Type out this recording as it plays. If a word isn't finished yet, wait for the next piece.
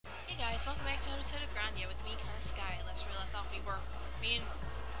guys, welcome back to an episode of Grandia with me, kinda Sky. Last we left off, me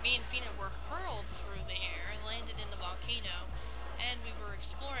and Fina were hurled through the air, landed in the volcano, and we were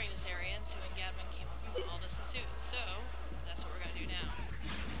exploring this area, and Sue and Gadwin came up and called us in suit. So, that's what we're gonna do now.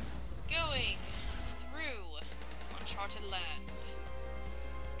 Going through uncharted land.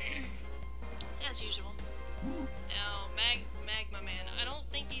 As usual. Now, Magma Man, I don't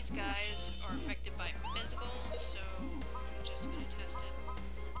think these guys are affected by physicals, so I'm just gonna test it.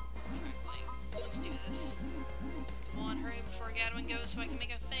 Correctly. Let's do this. Come on, hurry before Gadwin goes so I can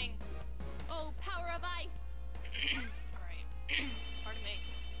make a thing. Oh, power of ice! Alright. Pardon me.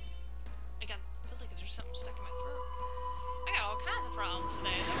 Feels like there's something stuck in my throat. I got all kinds of problems today,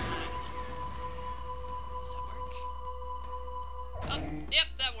 don't I? Does that work? Oh, yep,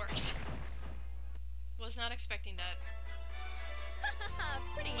 that worked. Was not expecting that.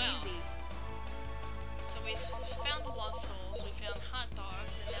 Pretty well. easy. So we found the lost souls, we found hot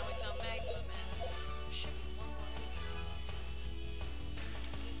dogs, and now we found Magma Men. There should be one more enemy somewhere.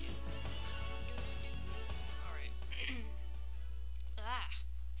 Alright.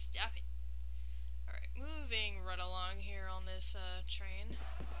 Stop it. Alright, moving right along here on this train.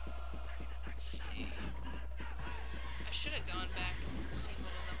 Let's see. I should have gone back and seen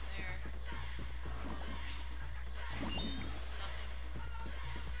what was up there. What's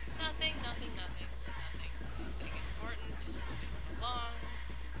nothing. Nothing important. Moving along.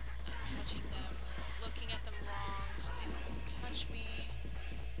 Not touching them. Looking at them wrong so they don't touch me.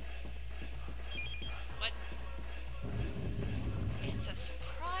 What? It's a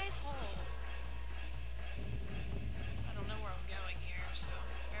surprise hole. I don't know where I'm going here, so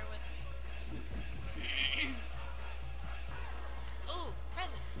bear with me. Ooh,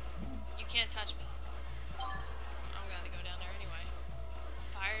 present. You can't touch me. I'm gonna go down there anyway.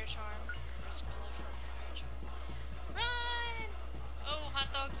 Fire charm. Risk my life for a fire charm. Run! Oh,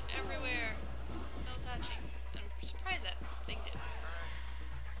 hot dogs everywhere. No touching. I'm surprised that thing didn't burn.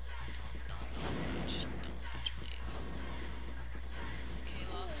 Don't touch, please. Okay,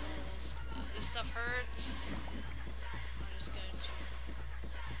 lost souls. This stuff hurts. I'm just going to...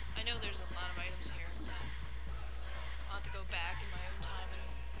 I know there's a lot of items here, but I'll have to go back in my own time and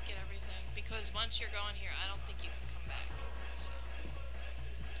get everything. Because once you're going here, I don't think you can come back. So,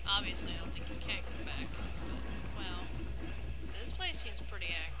 obviously, I don't think you can come back. But, well, this place seems pretty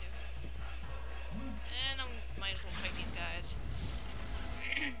active. And I might as well fight these guys.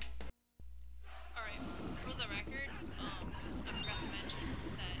 Alright, for the record, I forgot to mention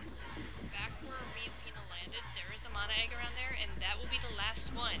that back where me and Fina landed, there is a mana egg around there, and that will be the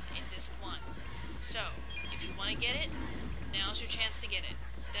last one in Disc 1. So, if you want to get it, now's your chance to get it.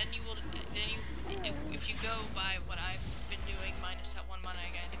 If you go by what I've been doing, minus that one mana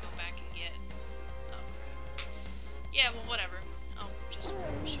egg I had to go back and get. Yeah, well, whatever. I'll just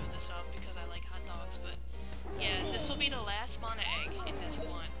show this off because I like hot dogs, but yeah, this will be the last mana egg in Disc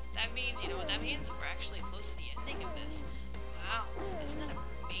 1. That means, you know what that means? We're actually close to the ending of this. Wow, isn't that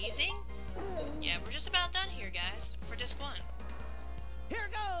amazing? Yeah, we're just about done here, guys, for Disc 1. Here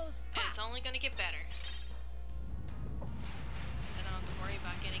goes! And it's only gonna get better. I don't have to worry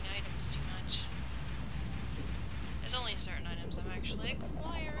about getting items too much. There's only certain items I'm actually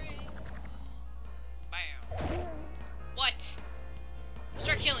acquiring. Bam. What?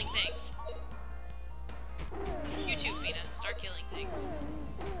 Start killing things. You too, Fina. Start killing things.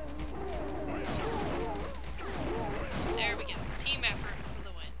 There we go. Team effort for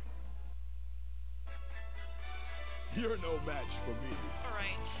the win. You're no match for me.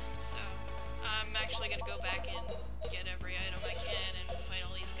 Alright, so I'm actually gonna go back and get every item I can and fight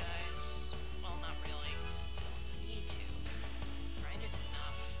all these guys. Well, not really. I need to. Grinded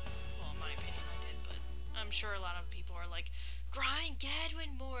enough. Well, in my opinion, I did, but I'm sure a lot of people are like, grind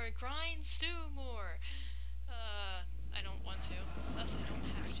Gadwin more, grind Sue more. I don't want to. Thus, I don't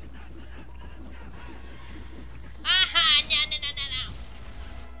have to. Aha! No.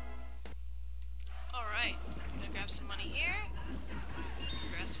 Alright, I'm gonna grab some money here.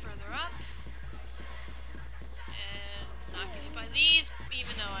 Progress further up. And not get hit by these,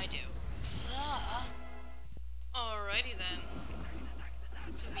 even though I do. Alrighty then.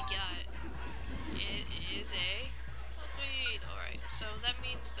 That's what we got. It is a health weed. Alright, so that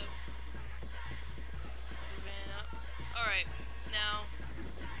means the... Moving up. Alright, now,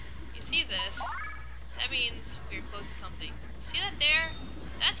 you see this? That means we're close to something. See that there?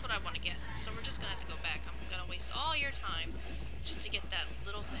 That's what I want to get. So we're just gonna have to go back. I'm gonna waste all your time just to get that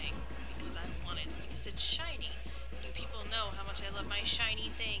little thing because I want it, because it's shiny. You people know how much I love my shiny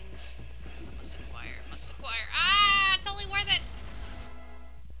things. Must acquire. Ah! It's only worth it!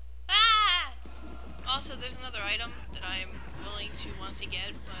 Ah! Also, there's another item that I am willing to want to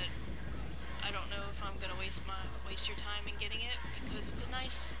get, but I don't know if I'm gonna waste your time in getting it, because it's a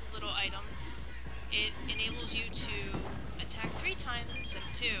nice little item. It enables you to attack 3 times instead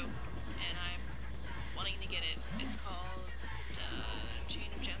of 2, and I'm wanting to get it. It's called Chain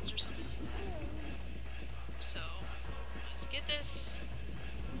of Gems or something like that. So let's get this.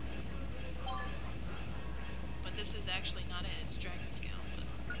 But this is actually not it. It's Dragon Scale,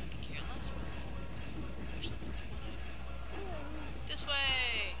 but I could care less about that. Actually, I want that one item. This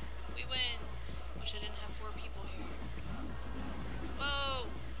way! We win! Wish I didn't have 4 people here. Whoa!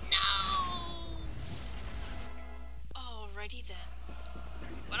 No! Alrighty then.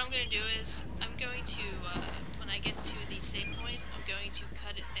 What I'm gonna do is, I'm going to, when I get to the save point, I'm going to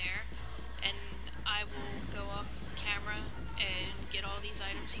cut it there, and I will go off camera and get all these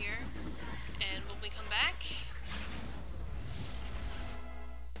items here, and when we come back,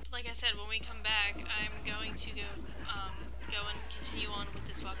 like I said, when we come back, I'm going to go and continue on with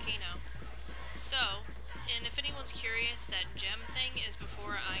this volcano. So, and if anyone's curious, that gem thing is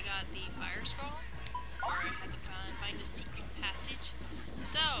before I got the fire scroll, where I had to find a secret passage.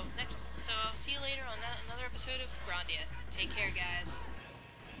 So I'll see you later on another episode of Grandia. Take care, guys.